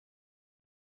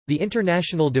The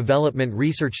International Development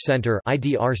Research Centre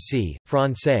 (IDRC,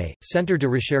 Francais, Centre de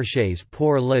Recherches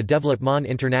pour le Développement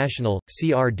International,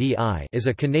 CRDI) is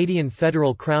a Canadian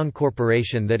federal crown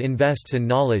corporation that invests in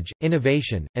knowledge,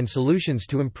 innovation, and solutions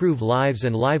to improve lives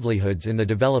and livelihoods in the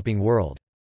developing world.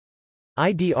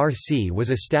 IDRC was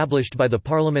established by the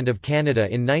Parliament of Canada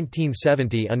in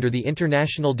 1970 under the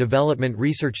International Development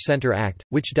Research Centre Act,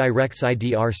 which directs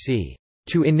IDRC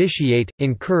to initiate,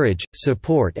 encourage,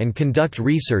 support and conduct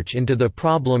research into the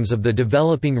problems of the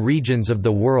developing regions of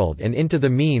the world and into the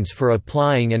means for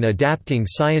applying and adapting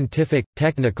scientific,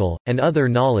 technical, and other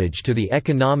knowledge to the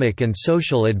economic and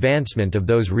social advancement of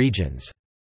those regions.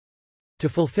 To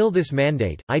fulfill this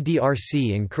mandate,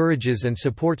 IDRC encourages and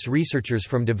supports researchers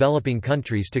from developing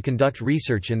countries to conduct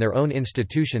research in their own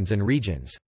institutions and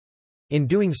regions. In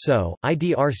doing so,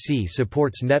 IDRC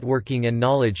supports networking and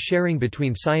knowledge sharing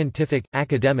between scientific,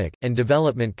 academic, and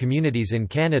development communities in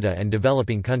Canada and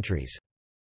developing countries.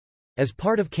 As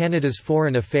part of Canada's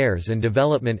foreign affairs and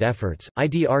development efforts,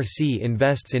 IDRC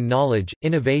invests in knowledge,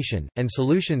 innovation, and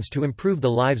solutions to improve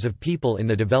the lives of people in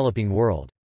the developing world.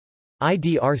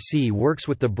 IDRC works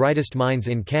with the brightest minds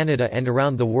in Canada and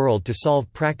around the world to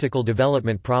solve practical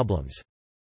development problems.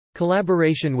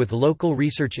 Collaboration with local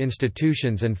research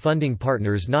institutions and funding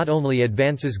partners not only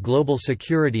advances global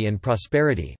security and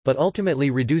prosperity, but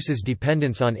ultimately reduces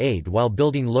dependence on aid while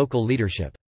building local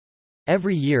leadership.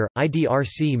 Every year,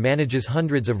 IDRC manages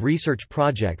hundreds of research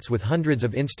projects with hundreds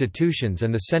of institutions,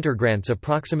 and the Centre grants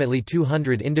approximately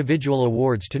 200 individual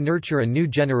awards to nurture a new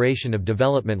generation of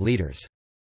development leaders.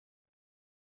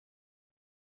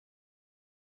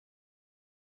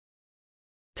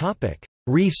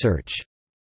 Research.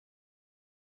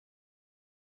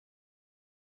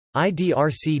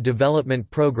 IDRC development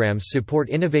programs support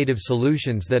innovative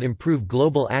solutions that improve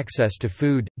global access to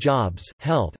food, jobs,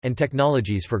 health, and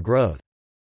technologies for growth.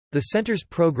 The Centre's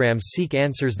programs seek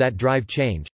answers that drive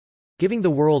change, giving the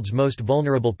world's most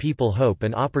vulnerable people hope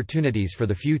and opportunities for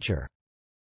the future.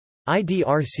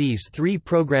 IDRC's three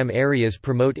program areas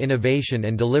promote innovation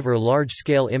and deliver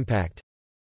large-scale impact: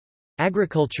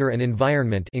 agriculture and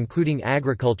environment, including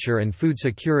agriculture and food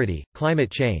security,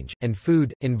 climate change, and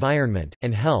food, environment,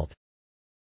 and health;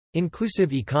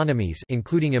 inclusive economies,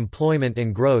 including employment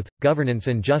and growth, governance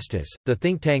and justice, the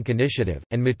Think Tank Initiative,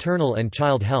 and maternal and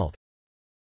child health;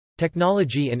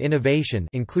 technology and innovation,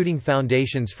 including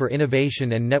foundations for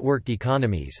innovation and networked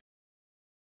economies.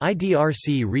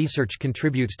 IDRC research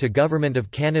contributes to Government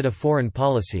of Canada foreign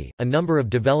policy, a number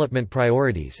of development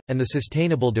priorities, and the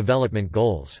Sustainable Development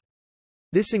Goals.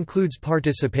 This includes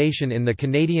participation in the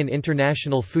Canadian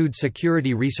International Food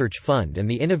Security Research Fund and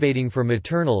the Innovating for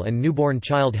Maternal and Newborn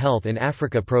Child Health in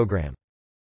Africa program.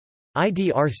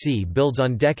 IDRC builds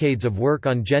on decades of work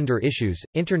on gender issues,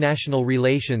 international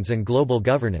relations and global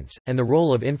governance, and the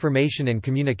role of information and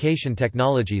communication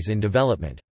technologies in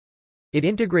development. It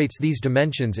integrates these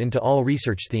dimensions into all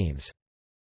research themes.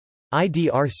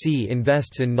 IDRC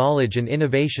invests in knowledge and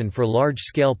innovation for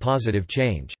large-scale positive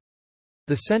change.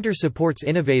 The Centre supports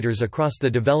innovators across the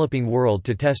developing world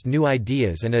to test new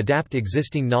ideas and adapt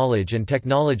existing knowledge and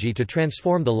technology to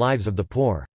transform the lives of the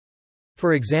poor.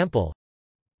 For example,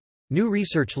 new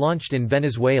research launched in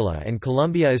Venezuela and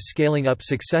Colombia is scaling up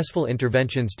successful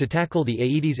interventions to tackle the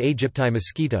Aedes aegypti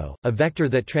mosquito, a vector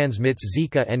that transmits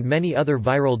Zika and many other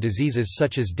viral diseases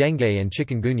such as dengue and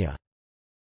chikungunya.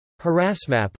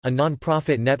 Harassmap, a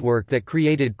non-profit network that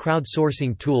created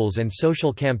crowdsourcing tools and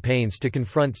social campaigns to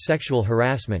confront sexual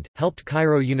harassment, helped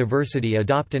Cairo University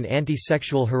adopt an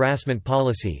anti-sexual harassment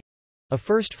policy—a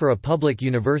first for a public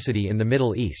university in the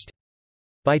Middle East.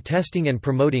 By testing and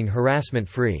promoting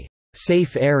harassment-free,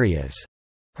 safe areas,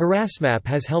 Harassmap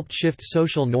has helped shift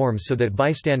social norms so that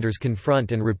bystanders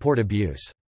confront and report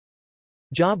abuse.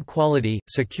 Job quality,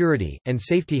 security, and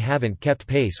safety haven't kept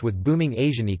pace with booming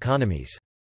Asian economies.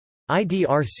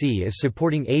 IDRC is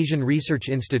supporting Asian research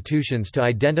institutions to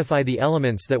identify the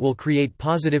elements that will create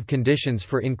positive conditions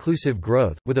for inclusive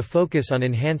growth, with a focus on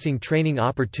enhancing training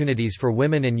opportunities for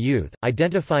women and youth,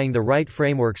 identifying the right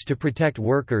frameworks to protect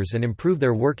workers and improve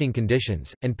their working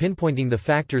conditions, and pinpointing the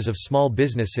factors of small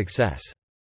business success.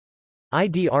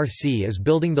 IDRC is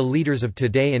building the leaders of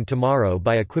today and tomorrow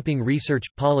by equipping research,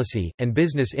 policy, and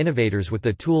business innovators with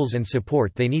the tools and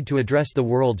support they need to address the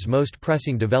world's most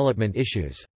pressing development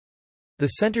issues. The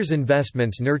Centre's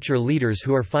investments nurture leaders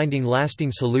who are finding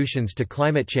lasting solutions to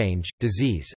climate change,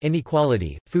 disease,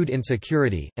 inequality, food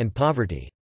insecurity, and poverty.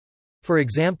 For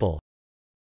example,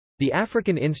 The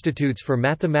African Institutes for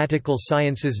Mathematical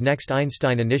Sciences Next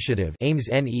Einstein Initiative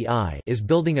is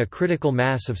building a critical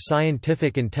mass of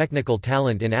scientific and technical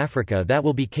talent in Africa that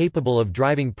will be capable of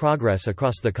driving progress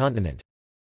across the continent.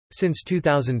 Since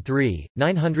 2003,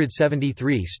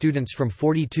 973 students from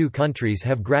 42 countries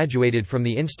have graduated from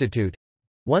the institute,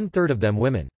 one-third of them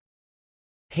women.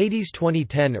 Haiti's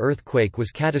 2010 earthquake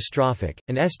was catastrophic,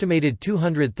 an estimated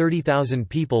 230,000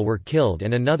 people were killed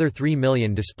and another 3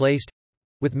 million displaced,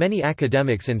 with many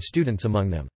academics and students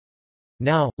among them.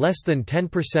 Now, less than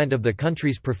 10% of the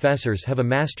country's professors have a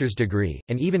master's degree,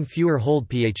 and even fewer hold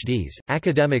PhDs.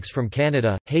 Academics from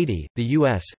Canada, Haiti, the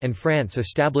US, and France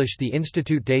established the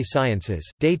Institut des Sciences,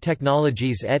 des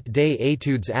Technologies et des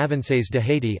Études Avancées de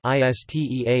Haiti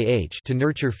to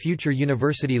nurture future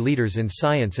university leaders in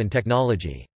science and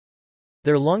technology.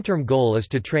 Their long-term goal is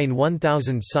to train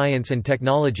 1,000 science and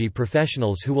technology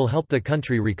professionals who will help the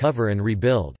country recover and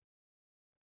rebuild.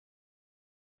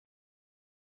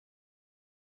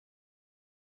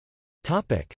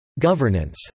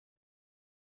 Governance.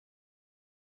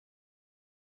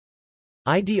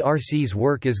 IDRC's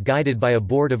work is guided by a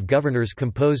board of governors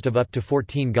composed of up to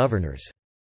 14 governors.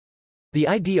 The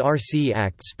IDRC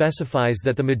Act specifies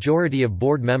that the majority of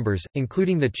board members,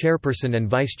 including the chairperson and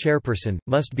vice-chairperson,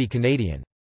 must be Canadian.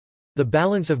 The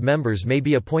balance of members may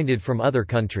be appointed from other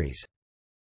countries.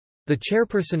 The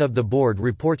chairperson of the board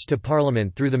reports to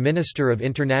Parliament through the Minister of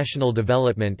International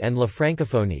Development and La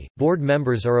Francophonie. Board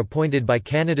members are appointed by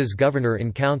Canada's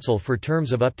Governor-in-Council for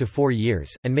terms of up to 4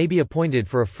 years, and may be appointed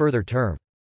for a further term.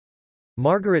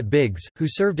 Margaret Biggs, who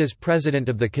served as president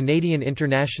of the Canadian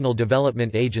International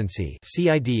Development Agency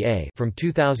from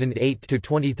 2008 to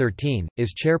 2013,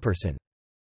 is chairperson.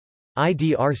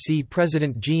 IDRC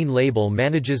President Jean Label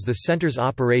manages the centre's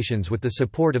operations with the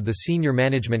support of the Senior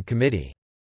Management Committee.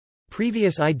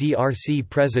 Previous IDRC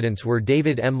presidents were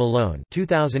David M. Malone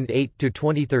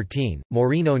 (2008–2013),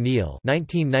 Maureen O'Neill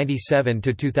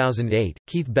 (1997–2008),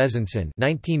 Keith Bezanson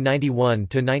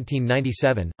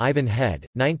 (1991–1997), Ivan Head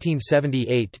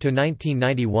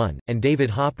 (1978–1991), and David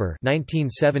Hopper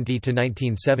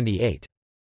 (1970–1978).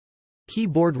 Key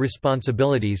board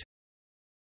responsibilities.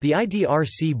 The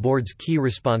IDRC board's key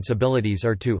responsibilities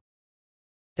are to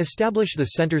establish the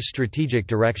center's strategic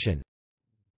direction,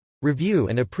 review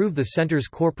and approve the center's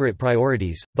corporate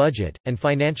priorities, budget, and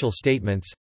financial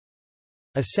statements,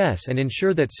 assess and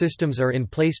ensure that systems are in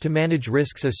place to manage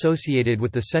risks associated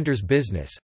with the center's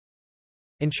business,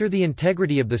 ensure the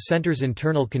integrity of the center's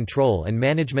internal control and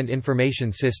management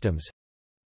information systems,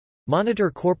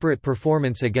 monitor corporate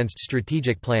performance against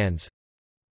strategic plans,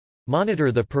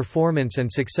 monitor the performance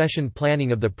and succession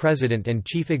planning of the President and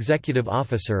Chief Executive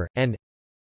Officer, and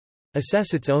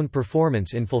assess its own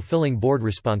performance in fulfilling board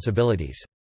responsibilities.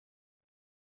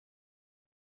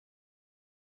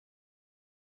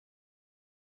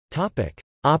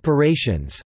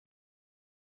 Operations.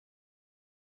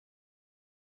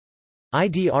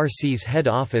 IDRC's head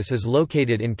office is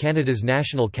located in Canada's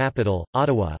national capital,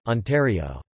 Ottawa,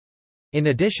 Ontario. In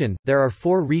addition, there are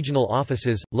 4 regional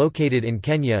offices, located in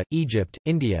Kenya, Egypt,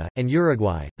 India, and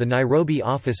Uruguay. The Nairobi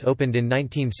office opened in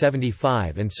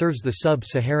 1975 and serves the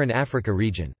sub-Saharan Africa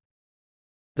region.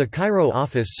 The Cairo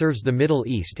office serves the Middle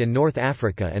East and North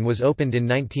Africa and was opened in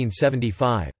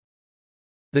 1975.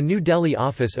 The New Delhi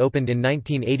office opened in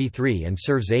 1983 and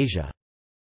serves Asia.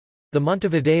 The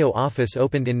Montevideo office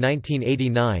opened in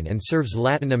 1989 and serves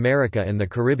Latin America and the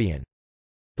Caribbean.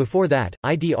 Before that,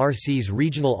 IDRC's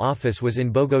regional office was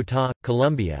in Bogotá,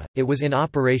 Colombia. It was in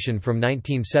operation from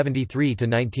 1973 to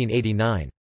 1989.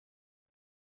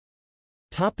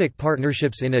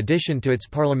 Partnerships. In addition to its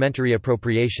parliamentary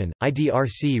appropriation,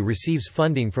 IDRC receives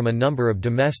funding from a number of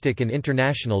domestic and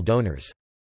international donors.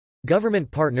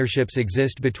 Government partnerships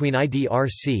exist between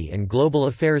IDRC and Global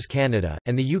Affairs Canada,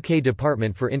 and the UK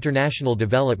Department for International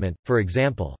Development, for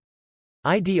example.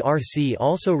 IDRC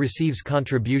also receives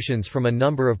contributions from a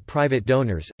number of private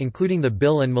donors, including the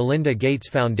Bill and Melinda Gates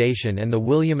Foundation and the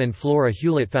William and Flora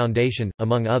Hewlett Foundation,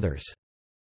 among others.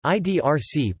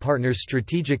 IDRC partners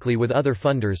strategically with other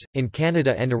funders, in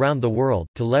Canada and around the world,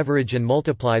 to leverage and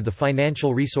multiply the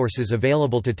financial resources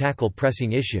available to tackle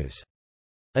pressing issues.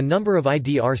 A number of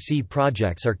IDRC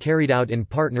projects are carried out in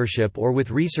partnership or with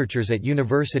researchers at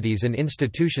universities and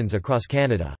institutions across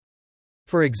Canada.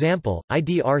 For example,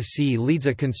 IDRC leads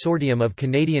a consortium of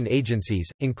Canadian agencies,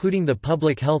 including the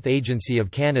Public Health Agency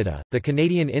of Canada, the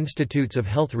Canadian Institutes of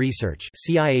Health Research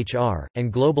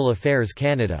and Global Affairs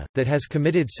Canada, that has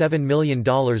committed $7 million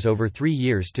over 3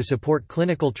 years to support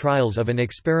clinical trials of an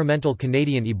experimental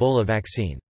Canadian Ebola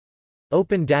vaccine.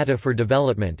 Open Data for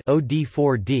Development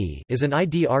 (OD4D) is an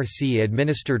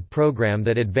IDRC-administered program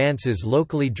that advances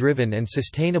locally driven and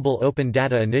sustainable open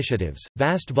data initiatives,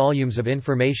 vast volumes of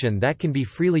information that can be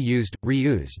freely used,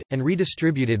 reused, and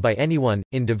redistributed by anyone,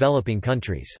 in developing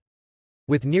countries.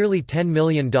 With nearly $10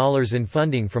 million in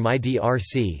funding from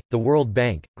IDRC, the World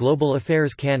Bank, Global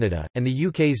Affairs Canada, and the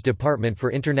UK's Department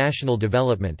for International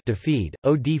Development (DFID),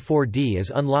 OD4D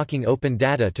is unlocking open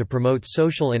data to promote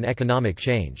social and economic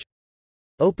change.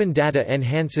 Open data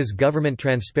enhances government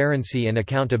transparency and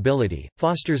accountability,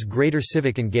 fosters greater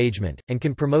civic engagement, and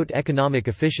can promote economic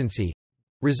efficiency,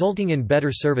 resulting in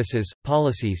better services,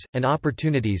 policies, and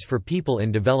opportunities for people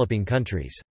in developing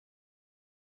countries.